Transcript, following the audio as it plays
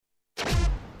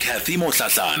Kathy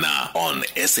Mohlahlana on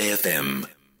SAFM.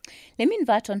 Let me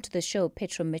invite onto the show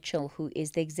Petra Mitchell, who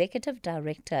is the Executive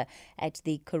Director at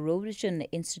the Corrosion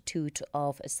Institute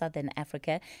of Southern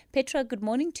Africa. Petra, good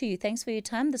morning to you. Thanks for your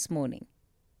time this morning.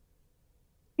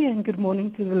 Yeah, and good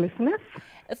morning to the listeners.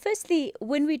 Firstly,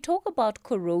 when we talk about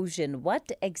corrosion,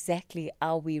 what exactly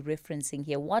are we referencing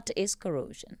here? What is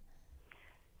corrosion?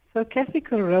 So, Kathy,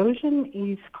 corrosion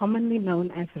is commonly known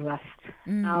as rust.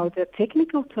 Now, the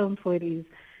technical term for it is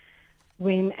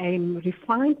when a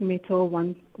refined metal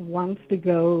wants to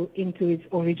go into its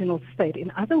original state.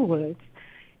 In other words,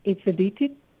 it's a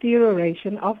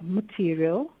deterioration of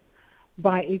material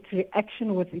by its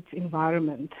reaction with its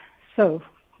environment. So,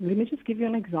 let me just give you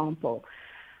an example.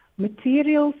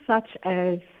 Materials such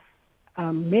as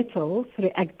metals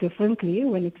react differently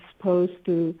when exposed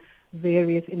to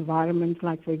various environments,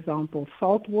 like, for example,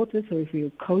 salt water. So if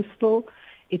you're coastal,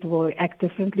 it will react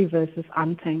differently versus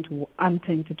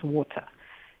untainted water.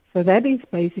 So that is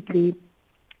basically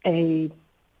a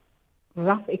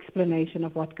rough explanation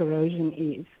of what corrosion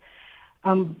is.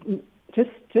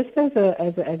 Just as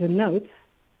a note,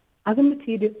 other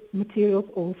materials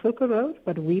also corrode,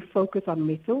 but we focus on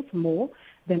metals more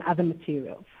than other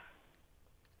materials.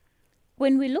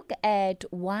 When we look at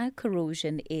why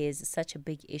corrosion is such a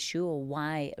big issue, or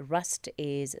why rust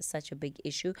is such a big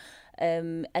issue,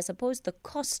 I suppose the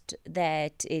cost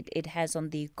that it has on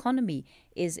the economy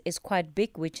is quite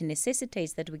big, which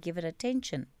necessitates that we give it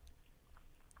attention.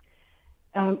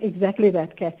 Exactly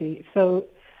that, Kathy. So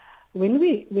when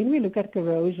we look at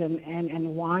corrosion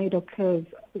and why it occurs,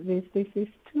 there's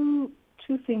two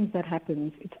things that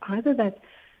happens. It's either that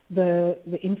the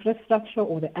infrastructure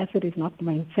or the asset is not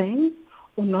maintained,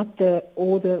 or not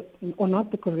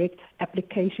the correct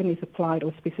application is applied,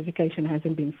 or specification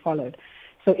hasn't been followed.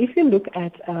 So if you look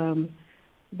at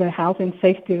the health and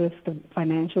safety risk, the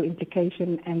financial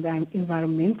implication, and the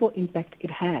environmental impact it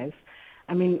has,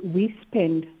 I mean, we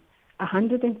spend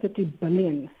 130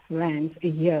 billion rands a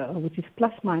year, which is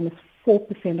plus minus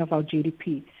 4% of our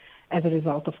GDP, as a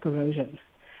result of corrosion.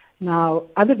 Now,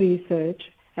 other research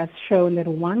has shown that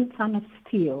 1 ton of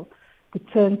steel could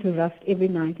turn to rust every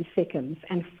 90 seconds,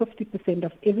 and 50%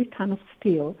 of every ton of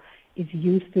steel is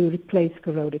used to replace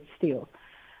corroded steel.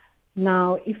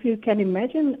 Now, if you can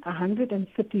imagine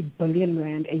 130 billion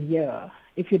rand a year,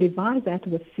 if you divide that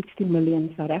with 60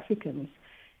 million South Africans,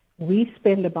 we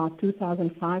spend about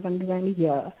 2,500 rand a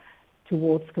year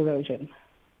towards corrosion.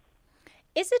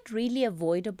 Is it really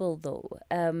avoidable, though,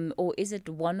 or is it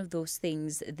one of those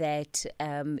things that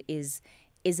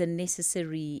is a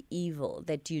necessary evil,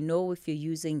 that if you're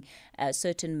using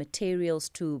certain materials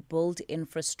to build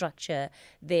infrastructure,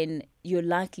 then you're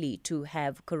likely to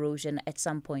have corrosion at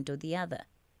some point or the other?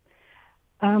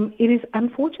 It is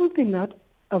unfortunately not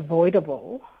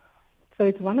avoidable. So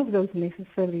it's one of those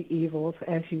necessary evils,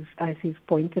 as you've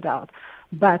pointed out.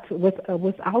 But with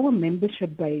our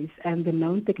membership base and the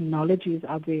known technologies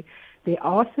out there, there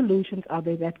are solutions out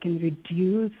there that can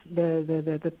reduce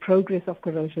the progress of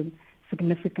corrosion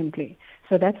significantly.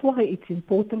 So that's why it's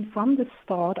important from the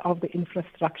start of the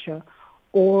infrastructure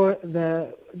or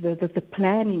the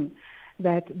planning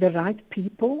that the right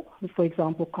people, for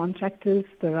example, contractors,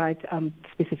 the right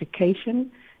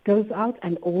specification goes out,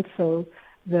 and also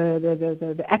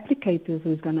the applicators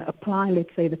who's going to apply,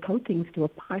 let's say, the coatings to a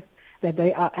pipe, that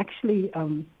they are actually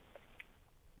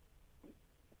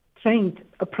trained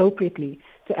appropriately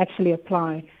to actually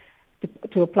apply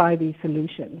these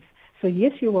solutions. So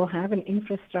yes, you will have an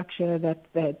infrastructure that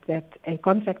a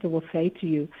contractor will say to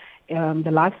you, the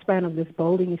lifespan of this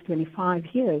building is 25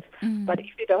 years. But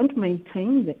if you don't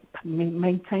maintain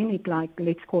it, like,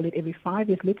 let's call it every 5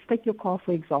 years. Let's take your car,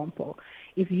 for example.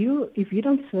 If you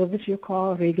don't service your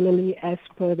car regularly as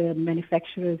per the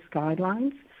manufacturer's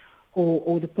guidelines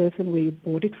or the person where you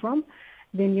bought it from,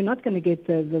 then you're not going to get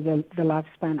the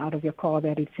lifespan out of your car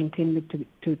that it's intended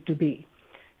to be.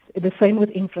 The same with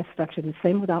infrastructure, the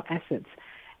same with our assets.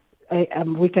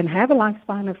 We can have a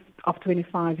lifespan of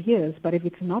 25 years, but if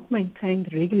it's not maintained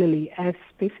regularly as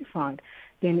specified,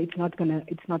 then it's not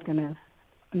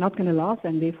gonna last,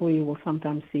 and therefore you will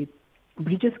sometimes see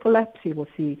bridges collapse, you will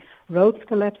see roads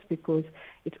collapse, because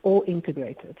it's all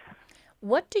integrated.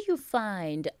 What do you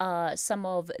find are some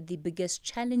of the biggest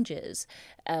challenges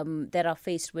that are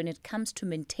faced when it comes to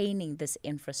maintaining this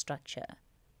infrastructure?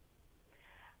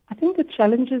 I think the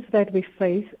challenges that we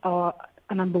face are,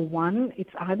 number one,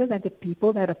 it's either that the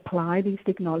people that apply these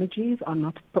technologies are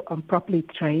not properly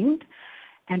trained,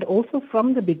 and also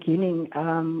from the beginning,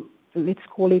 let's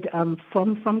call it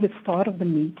from the start of the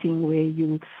meeting,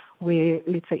 where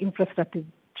let's say infrastructure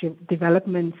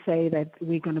development say that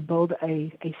we're going to build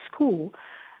a school,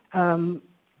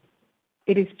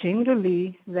 it is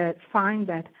generally that find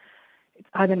that it's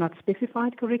either not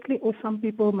specified correctly, or some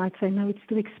people might say, no, it's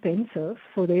too expensive,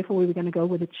 so therefore we're going to go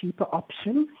with a cheaper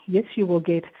option. Yes, you will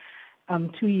get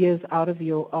 2 years out of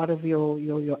your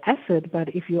asset, but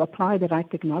if you apply the right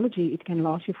technology, it can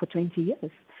last you for 20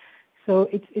 years. So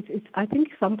it's I think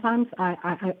sometimes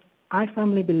I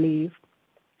firmly believe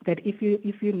that if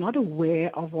you're not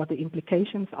aware of what the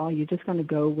implications are, you're just going to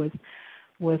go with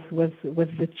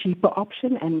the cheaper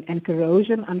option, and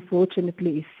corrosion,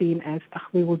 unfortunately, is seen as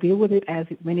we will deal with it as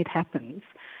when it happens.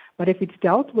 But if it's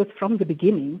dealt with from the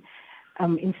beginning,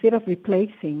 instead of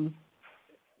replacing,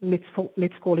 let's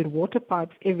call it water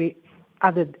pipes every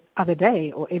other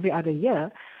day or every other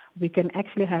year, we can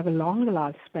actually have a longer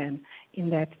lifespan in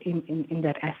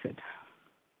that asset.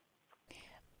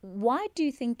 Why do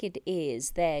you think it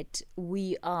is that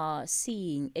we are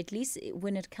seeing, at least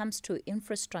when it comes to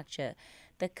infrastructure,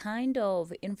 the kind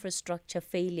of infrastructure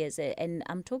failures, and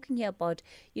I'm talking here about,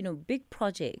 big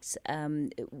projects,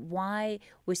 why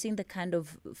we're seeing the kind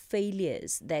of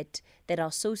failures that are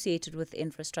associated with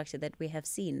infrastructure that we have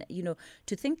seen?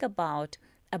 To think about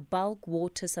a bulk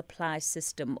water supply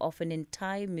system of an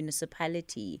entire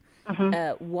municipality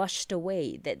washed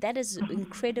away. That is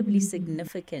incredibly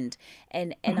significant.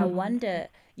 And I wonder,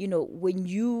 when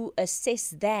you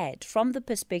assess that from the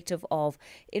perspective of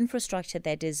infrastructure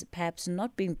that is perhaps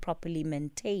not being properly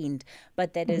maintained,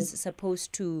 but that is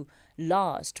supposed to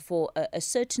last for a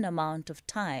certain amount of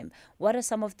time, what are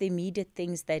some of the immediate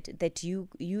things that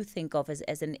you think of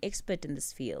as an expert in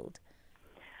this field?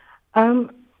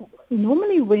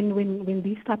 Normally, when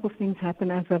these type of things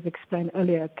happen, as I've explained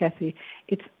earlier, Kathy,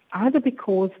 it's either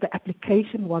because the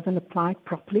application wasn't applied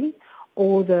properly,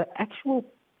 or the actual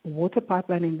water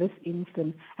pipeline in this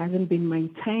instance hasn't been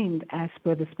maintained as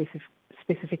per the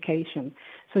specification.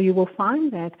 So you will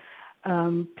find that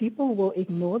people will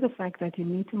ignore the fact that you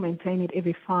need to maintain it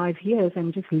every 5 years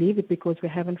and just leave it because we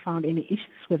haven't found any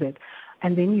issues with it.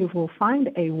 And then you will find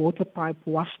a water pipe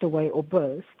washed away or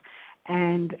burst.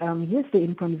 And yes, the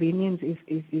inconvenience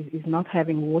is not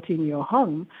having water in your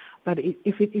home, but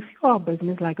if you are a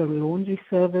business like a laundry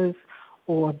service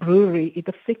or a brewery, it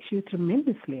affects you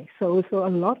tremendously. So a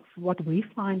lot of what we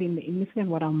find in the industry and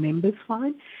what our members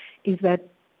find is that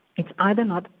it's either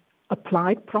not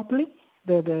applied properly,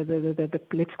 the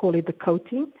let's call it the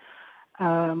coating,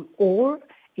 or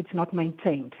it's not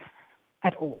maintained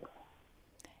at all.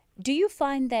 Do you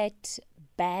find that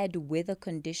bad weather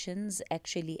conditions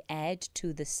actually add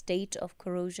to the state of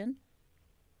corrosion?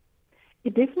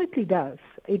 It definitely does.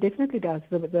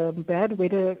 The bad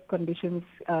weather conditions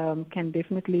can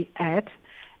definitely add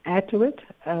to it.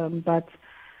 But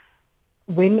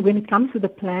when it comes to the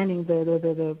planning,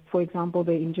 the for example,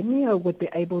 the engineer would be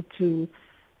able to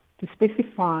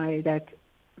specify that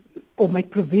or make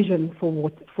provision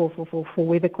for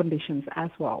weather conditions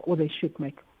as well, or they should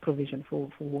make provision for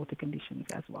water conditions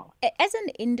as well. As an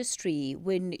industry,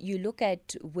 when you look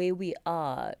at where we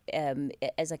are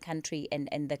as a country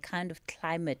and the kind of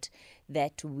climate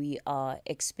that we are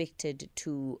expected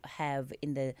to have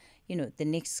in the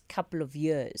next couple of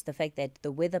years, the fact that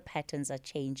the weather patterns are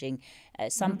changing,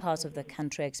 some parts of the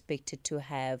country are expected to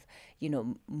have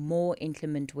more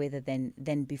inclement weather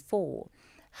than before.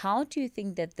 How do you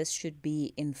think that this should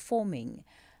be informing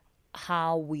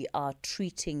how we are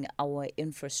treating our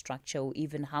infrastructure, or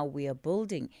even how we are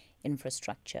building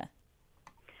infrastructure?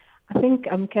 I think,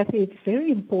 Kathy, it's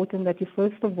very important that you,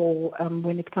 first of all,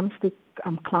 when it comes to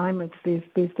climates, there's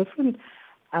different,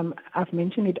 I've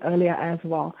mentioned it earlier as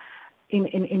well, in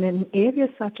an area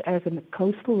such as in a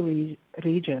coastal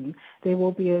region, there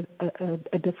will be a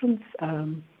difference,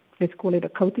 let's call it a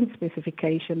coating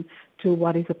specification to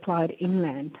what is applied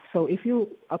inland. So if you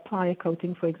apply a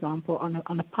coating, for example,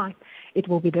 on a pipe, it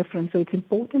will be different. So it's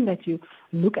important that you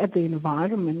look at the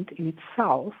environment in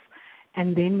itself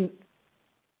and then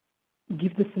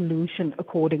give the solution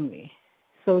accordingly.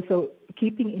 So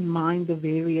keeping in mind the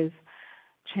various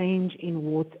change in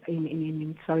water in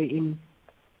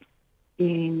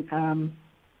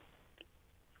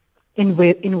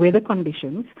weather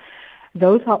conditions,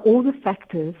 those are all the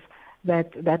factors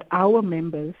that our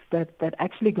members that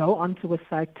actually go onto a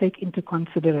site take into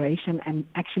consideration and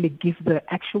actually give the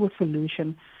actual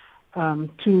solution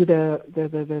to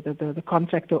the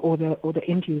contractor or the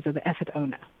end user, the asset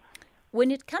owner. When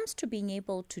it comes to being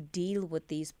able to deal with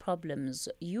these problems,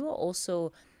 you are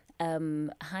also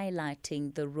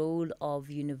highlighting the role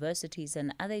of universities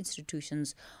and other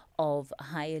institutions of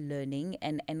higher learning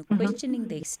and questioning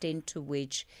the extent to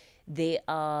which they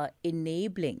are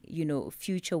enabling,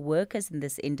 future workers in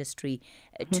this industry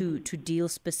to deal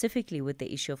specifically with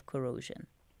the issue of corrosion.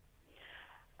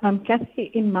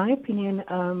 Kathy, in my opinion,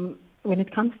 when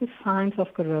it comes to science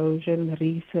of corrosion,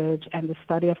 research, and the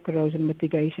study of corrosion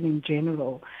mitigation in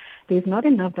general, there's not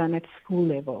enough done at school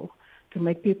level to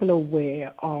make people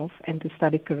aware of and to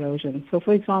study corrosion. So,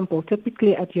 for example,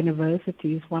 typically at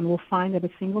universities, one will find that a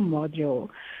single module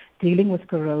dealing with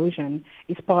corrosion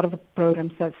is part of a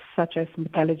program such as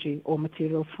metallurgy or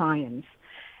material science.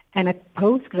 And at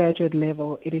postgraduate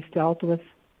level, it is dealt with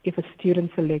if a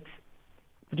student selects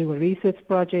to do a research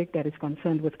project that is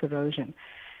concerned with corrosion.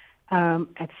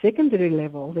 At secondary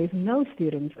level, there's no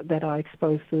students that are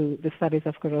exposed to the studies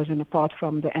of corrosion apart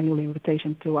from the annual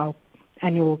invitation to our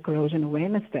annual Corrosion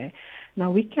Awareness Day. Now,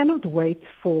 we cannot wait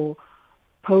for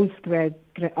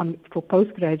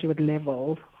postgraduate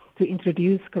level to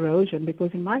introduce corrosion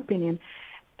because, in my opinion,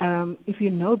 if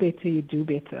you know better, you do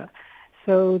better.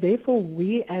 So, therefore,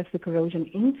 we as the Corrosion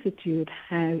Institute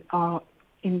are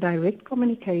in direct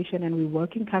communication, and we're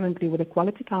working currently with the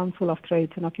Quality Council of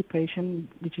Trades and Occupation,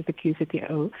 which is the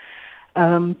QCTO,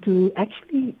 to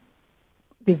actually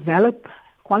develop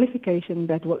qualification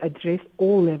that will address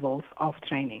all levels of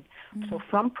training. So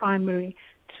from primary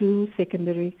to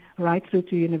secondary, right through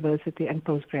to university and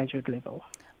postgraduate level.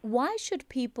 Why should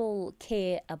people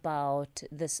care about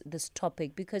this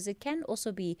topic? Because it can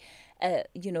also be, a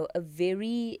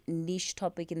very niche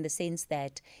topic in the sense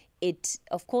that it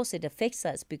affects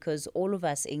us because all of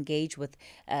us engage with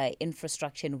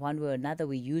infrastructure in one way or another.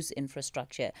 We use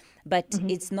infrastructure, but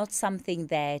it's not something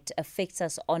that affects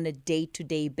us on a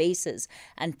day-to-day basis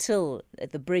until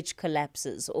the bridge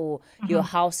collapses or your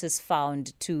house is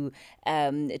found to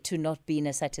not be in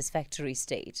a satisfactory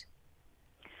state.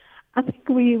 I think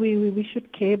we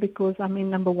should care because,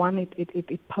 number one,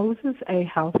 it poses a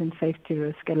health and safety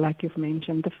risk, like you've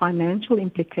mentioned. The financial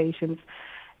implications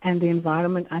and the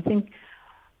environment, I think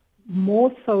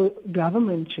more so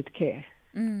government should care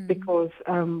because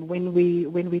when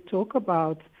we talk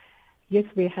about, yes,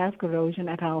 we have corrosion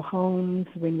at our homes,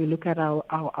 when we look at our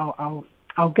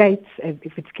gates,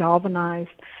 if it's galvanized,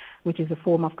 which is a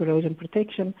form of corrosion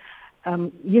protection,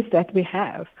 yes, that we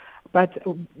have. But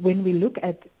when we look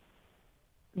at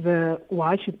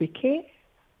why should we care?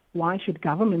 Why should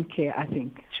government care? I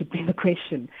think should be the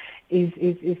question. Is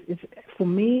for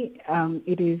me,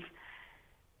 it is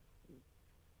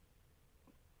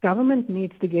government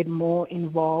needs to get more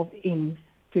involved to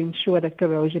ensure that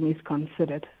corrosion is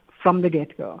considered from the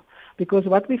get-go. Because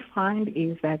what we find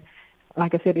is that,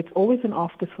 like I said, it's always an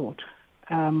afterthought.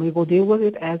 We will deal with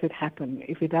it as it happens.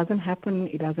 If it doesn't happen,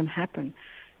 it doesn't happen.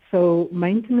 So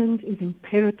maintenance is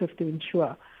imperative to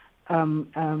ensure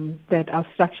that our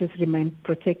structures remain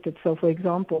protected. So, for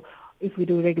example, if we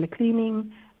do regular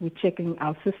cleaning, we're checking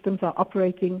our systems are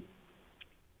operating.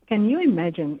 Can you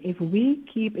imagine if we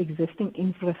keep existing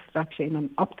infrastructure in an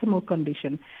optimal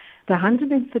condition, the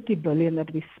 130 billion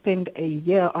that we spend a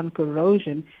year on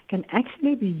corrosion can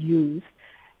actually be used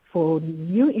for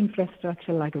new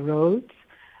infrastructure like roads,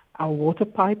 our water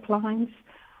pipelines,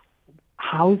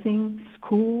 housing,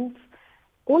 schools.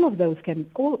 All of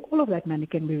that money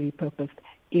can be repurposed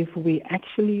if we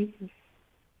actually.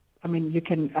 I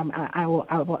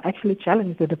will actually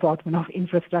challenge the Department of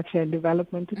Infrastructure and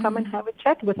Development to come and have a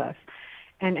chat with us,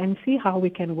 and see how we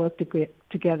can work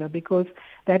together. Because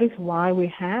that is why we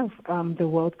have the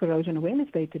World Corrosion Awareness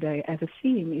Day today as a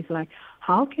theme. Is like,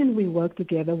 how can we work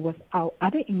together with our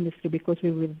other industry? Because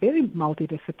we're very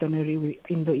multidisciplinary. We're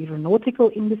in the aeronautical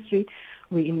industry.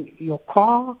 We're in your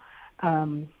car.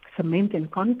 Cement and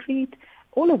concrete,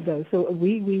 all of those. So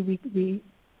we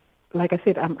like I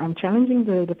said, I'm challenging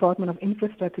the Department of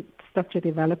Infrastructure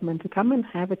Development to come and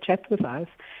have a chat with us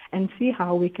and see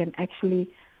how we can actually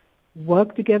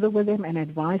work together with them and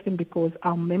advise them, because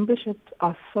our memberships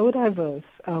are so diverse.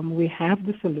 We have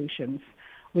the solutions,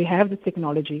 we have the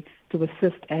technology to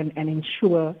assist and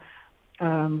ensure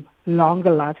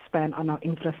longer lifespan on our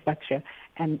infrastructure.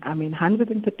 And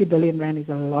 130 billion rand is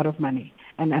a lot of money.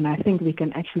 And I think we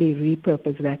can actually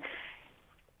repurpose that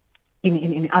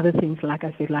in other things, like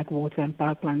I said, like water and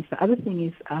pipelines. The other thing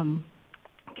is,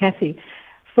 Kathy,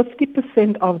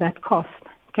 50% of that cost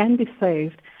can be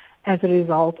saved as a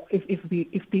result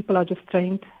if people are just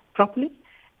trained properly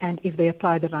and if they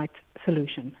apply the right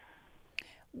solution.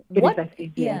 What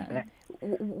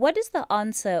is the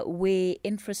answer where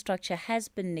infrastructure has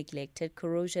been neglected,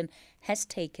 corrosion has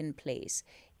taken place?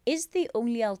 Is the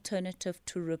only alternative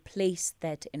to replace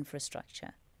that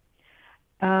infrastructure?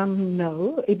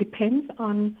 No, it depends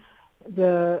on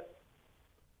the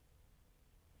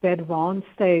advanced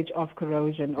stage of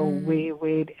corrosion or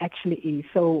where it actually is.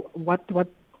 So what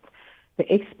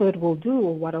the expert will do,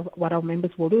 or what our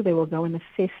members will do, they will go and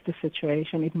assess the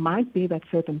situation. It might be that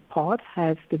certain parts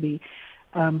has to be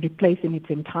replaced in its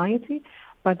entirety,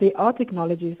 but there are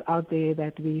technologies out there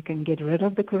that we can get rid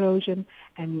of the corrosion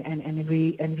and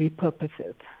repurpose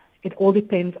it. It all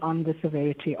depends on the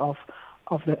severity of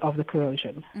the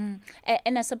corrosion.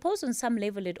 And I suppose on some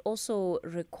level it also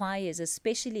requires,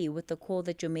 especially with the call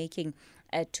that you're making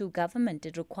to government,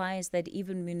 it requires that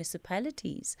even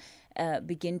municipalities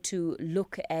begin to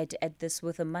look at this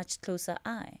with a much closer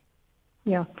eye.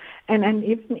 Yeah, and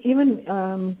even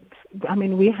I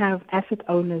mean, we have asset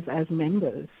owners as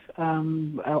members,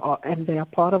 and they are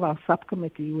part of our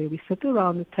subcommittee where we sit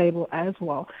around the table as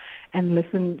well and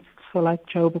listen for like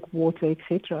Joburg Water,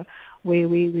 etc., where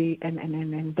we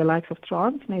and the likes of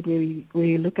Transnet, where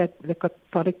we look at the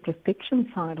cathodic protection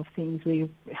side of things, where you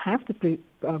have to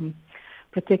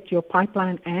protect your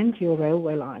pipeline and your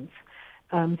railway lines.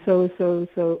 So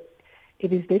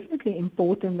it is definitely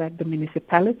important that the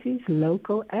municipalities,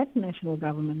 local and national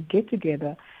government get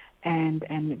together and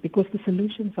because the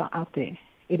solutions are out there.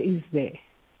 It is there.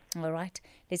 All right,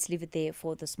 let's leave it there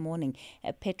for this morning.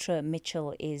 Petra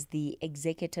Mitchell is the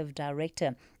Executive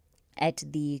Director at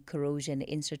the Corrosion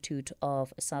Institute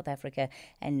of South Africa,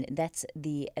 and that's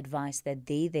the advice that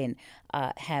they then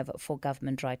have for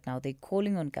government right now. They're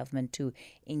calling on government to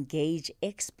engage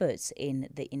experts in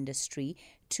the industry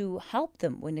to help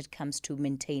them when it comes to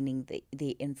maintaining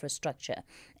the infrastructure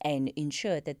and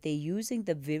ensure that they're using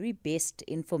the very best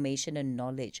information and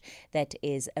knowledge that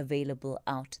is available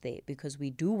out there, because we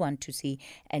do want to see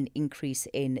an increase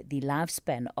in the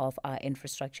lifespan of our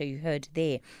infrastructure. You heard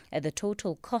there, the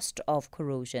total cost of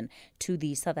corrosion to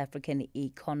the South African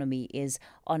economy is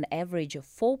on average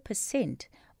 4%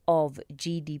 of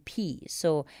GDP.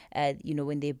 So,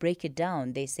 when they break it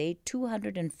down, they say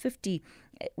 250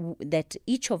 that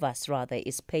each of us rather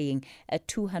is paying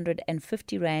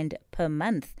 250 Rand per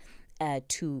month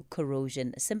to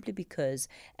corrosion, simply because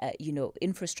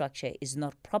infrastructure is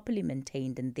not properly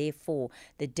maintained, and therefore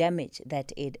the damage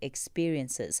that it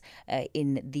experiences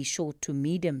in the short to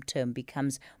medium term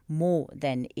becomes more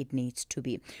than it needs to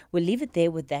be. We'll leave it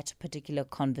there with that particular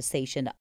conversation.